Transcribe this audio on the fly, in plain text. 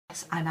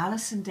Yes, I'm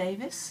Alison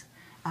Davies,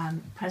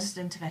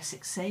 President of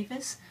Essex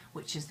Savers,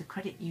 which is the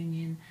credit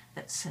union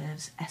that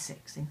serves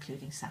Essex,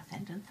 including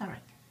Southend and Thurrock.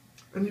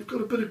 And you've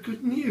got a bit of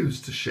good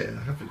news to share,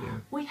 haven't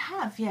you? We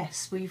have,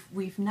 yes.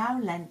 We've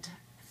now lent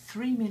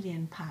 £3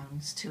 million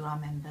to our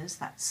members.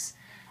 That's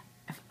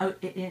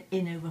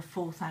in over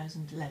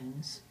 4,000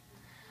 loans,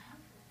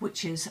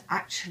 which is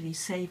actually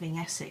saving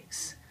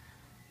Essex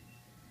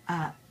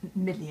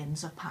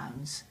millions of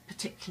pounds,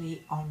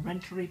 particularly on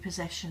rental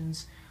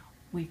repossessions.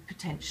 We've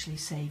potentially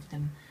saved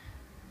them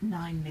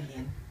 9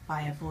 million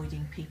by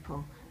avoiding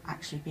people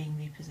actually being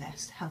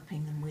repossessed,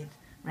 helping them with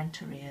rent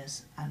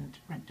arrears and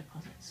rent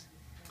deposits.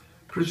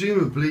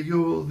 Presumably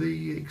you're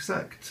the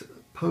exact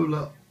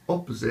polar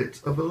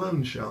opposite of a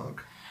loan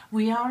shark.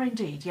 We are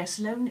indeed, yes.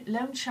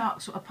 Loan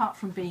sharks, apart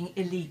from being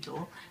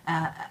illegal,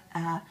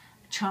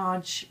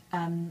 charge,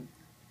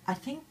 I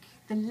think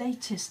the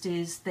latest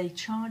is they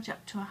charge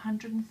up to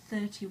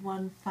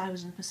 131,000%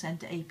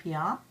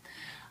 APR.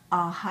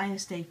 Our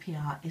highest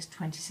APR is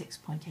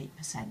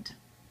 26.8%,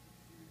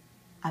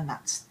 and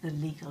that's the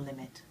legal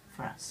limit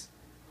for us.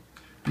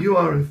 You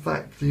are in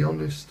fact the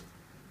honest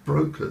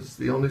brokers,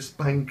 the honest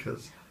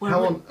bankers. Well,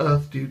 how on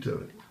earth do you do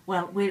it?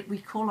 Well, we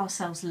call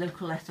ourselves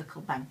Local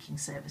Ethical Banking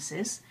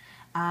Services.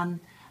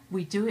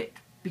 We do it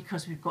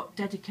because we've got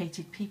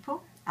dedicated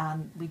people.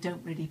 We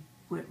don't really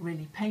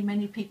pay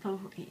many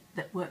people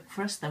that work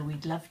for us, though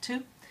we'd love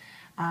to.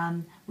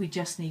 We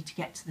just need to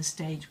get to the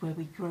stage where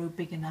we grow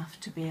big enough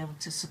to be able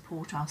to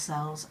support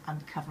ourselves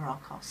and cover our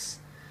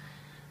costs.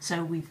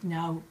 So we're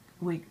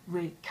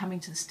coming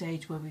to the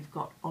stage where we've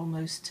got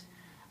almost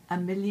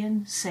 £1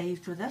 million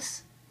saved with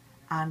us,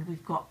 and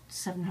we've got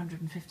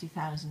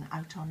 750,000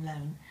 out on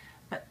loan.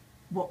 But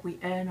what we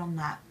earn on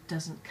that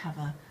doesn't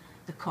cover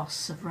the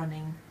costs of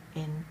running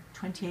in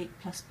 28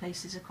 plus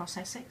places across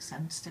Essex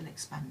and still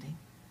expanding.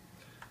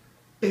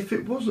 If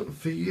it wasn't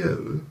for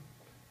you,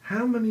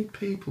 how many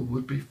people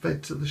would be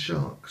fed to the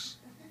sharks?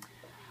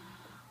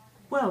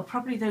 Well,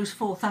 probably those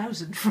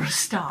 4,000 for a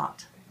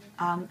start.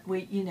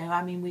 We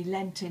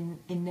lent in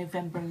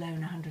November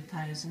alone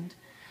 100,000.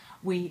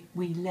 We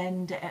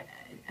lend.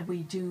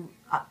 We do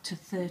up to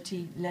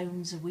 30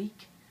 loans a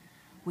week.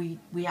 We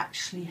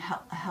actually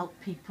help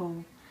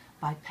people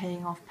by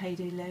paying off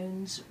PayDay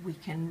loans. We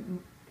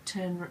can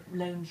turn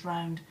loans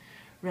round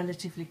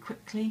relatively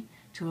quickly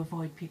to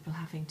avoid people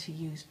having to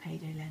use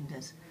PayDay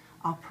lenders.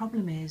 Our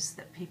problem is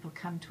that people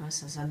come to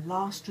us as a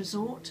last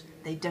resort.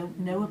 They don't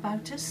know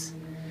about us,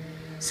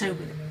 so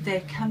they're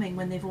coming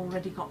when they've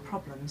already got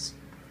problems,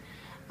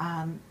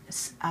 and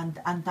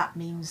that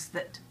means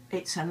that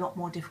it's a lot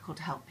more difficult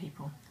to help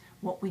people.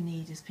 What we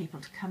need is people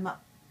to come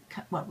up.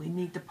 Well, we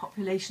need the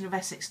population of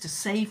Essex to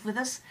save with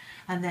us,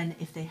 and then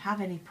if they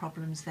have any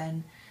problems,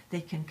 then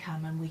they can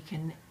come and we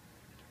can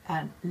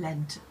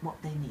lend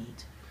what they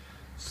need.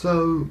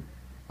 So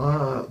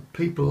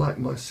people like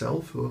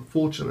myself who are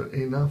fortunate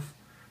enough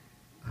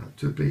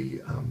to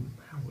be, how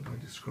would I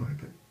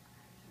describe it?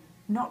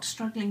 Not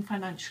struggling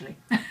financially.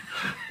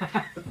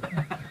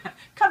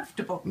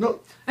 Comfortable.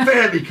 Not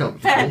fairly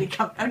comfortable. Only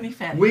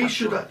fairly We comfortable.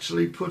 should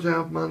actually put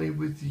our money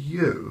with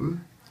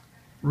you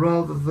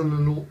rather than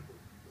a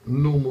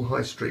normal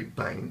high street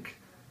bank.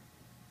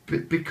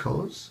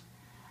 Because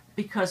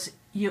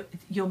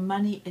your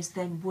money is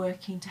then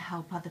working to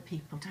help other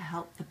people, to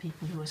help the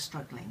people who are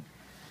struggling.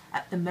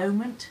 At the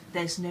moment,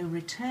 there's no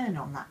return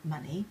on that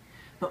money,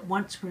 but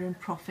once we're in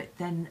profit,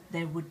 then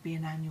there would be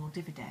an annual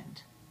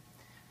dividend.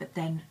 But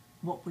then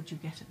what would you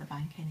get at the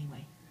bank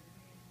anyway?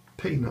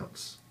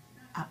 Peanuts.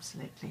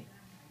 Absolutely.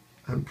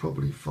 And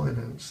probably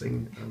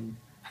financing and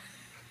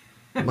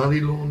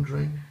money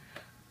laundering,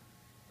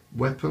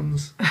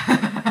 weapons,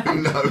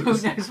 who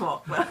knows? Who knows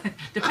what? Well,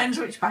 depends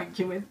which bank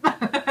you're with.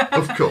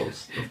 Of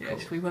course.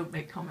 Yes, we won't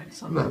make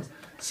comments on that. that.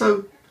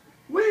 So,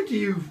 where do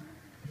you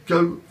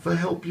go for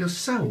help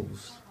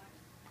yourselves?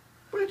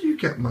 Where do you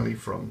get money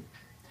from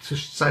to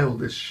sail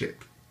this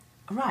ship?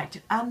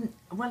 Right.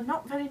 Well,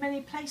 not very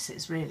many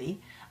places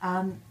really.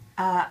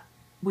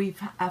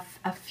 We've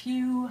a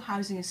few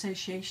housing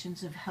associations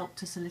have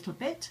helped us a little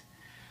bit.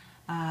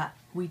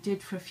 We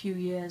did for a few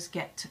years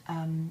get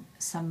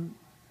some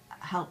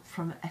help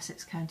from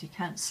Essex County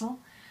Council,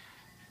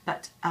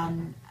 but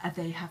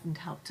they haven't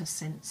helped us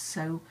since.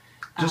 So,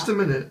 just a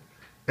minute.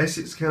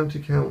 Essex County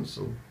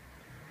Council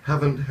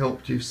haven't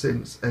helped you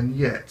since, and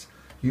yet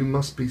you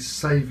must be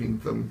saving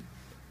them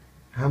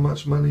how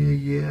much money a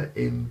year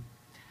in?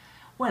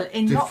 Well,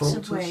 in defaulters?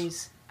 lots of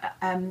ways,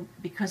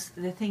 because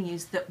the thing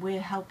is that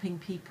we're helping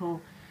people.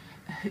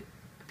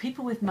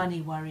 People with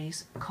money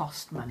worries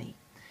cost money.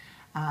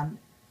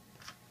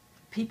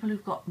 People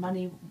who've got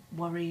money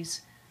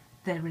worries,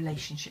 their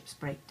relationships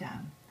break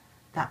down.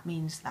 That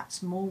means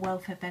that's more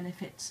welfare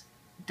benefits,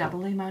 double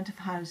the amount of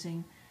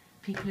housing,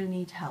 people who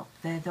need help.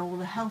 They're all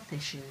the health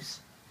issues.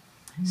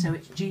 So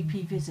it's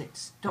GP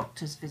visits,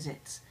 doctors'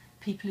 visits,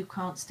 people who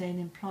can't stay in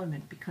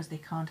employment because they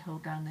can't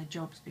hold down their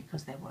jobs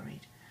because they're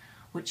worried,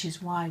 which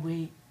is why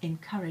we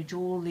encourage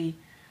all the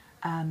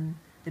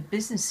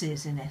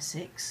businesses in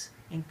Essex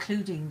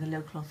including the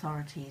local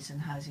authorities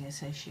and housing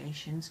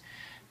associations,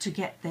 to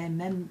get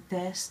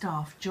their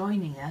staff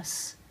joining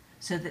us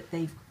so that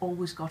they've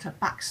always got a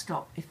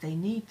backstop if they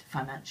need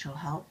financial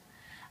help,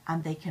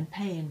 and they can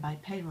pay in by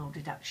payroll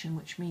deduction,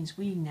 which means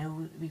we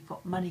know we've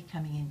got money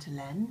coming in to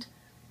lend,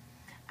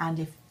 and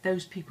if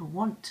those people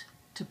want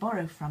to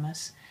borrow from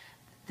us,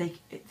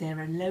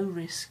 they're a low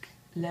risk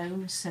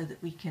loan so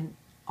that we can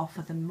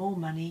offer them more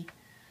money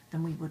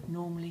than we would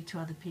normally to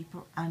other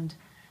people, and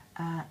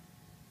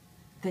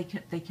they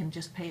can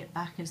just pay it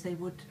back as they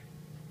would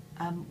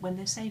when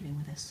they're saving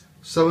with us.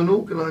 So an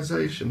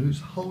organisation who's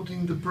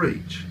holding the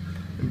breach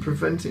and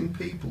preventing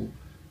people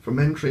from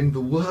entering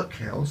the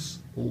workhouse,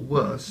 or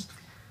worst,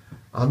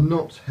 are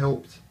not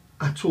helped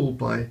at all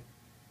by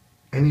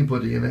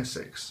anybody in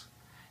Essex.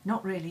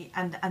 Not really,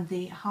 and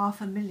the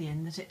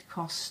 £500,000 that it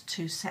costs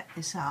to set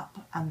this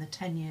up, and the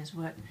 10 years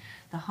work,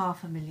 the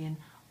 £500,000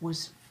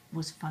 was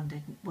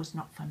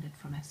not funded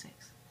from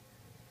Essex.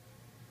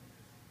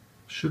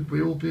 Should we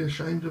all be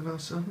ashamed of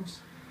ourselves?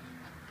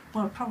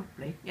 Well,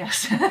 probably,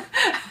 yes.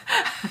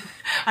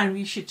 And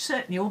we should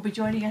certainly all be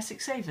joining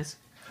Essex Savers.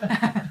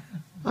 I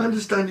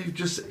understand you've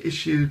just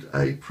issued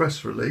a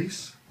press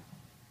release.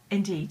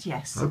 Indeed,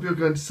 yes. I hope you're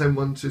going to send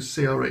one to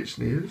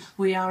CRHnews.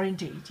 We are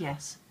indeed,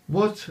 yes.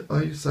 What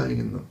are you saying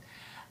in them?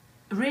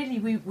 Really,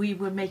 we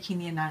were making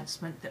the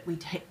announcement that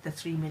we'd hit the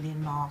 3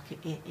 million mark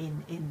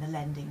in the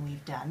lending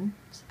we've done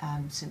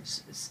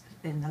since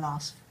in the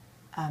last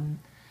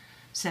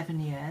 7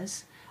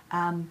 years.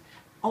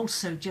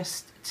 Also,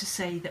 just to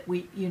say that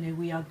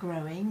we are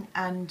growing,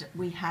 and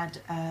we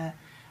had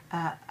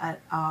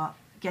our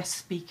guest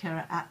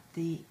speaker at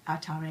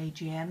our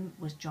AGM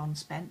was John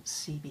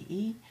Spence,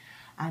 CBE,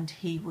 and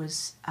he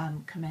was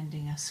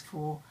commending us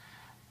for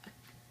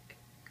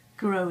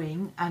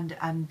growing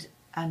and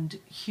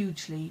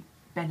hugely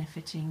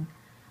benefiting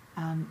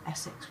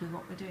Essex with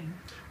what we're doing.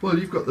 Well,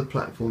 you've got the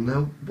platform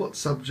now.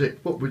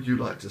 What would you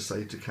like to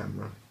say to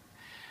camera?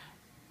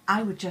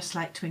 I would just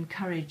like to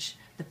encourage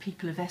the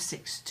people of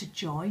Essex to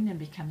join and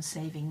become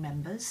saving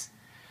members.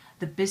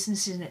 The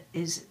business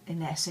is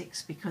in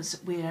Essex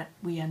because we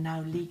are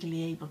now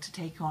legally able to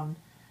take on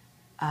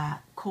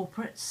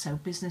corporates, so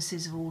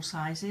businesses of all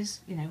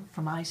sizes,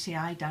 from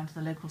ICI down to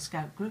the local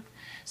scout group,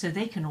 so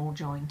they can all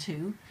join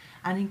too,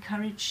 and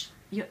encourage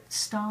your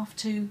staff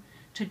to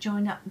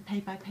join up and pay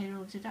by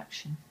payroll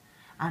deduction.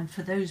 And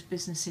for those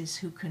businesses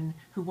who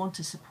want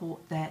to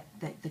support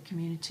the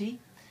community,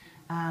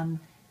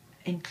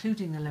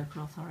 including the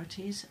local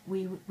authorities,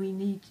 we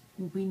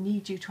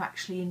need you to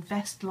actually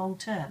invest long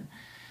term.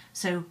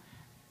 So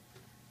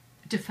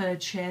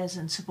deferred shares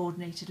and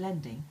subordinated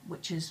lending,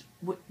 which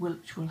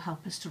will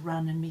help us to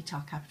run and meet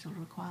our capital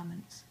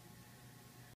requirements.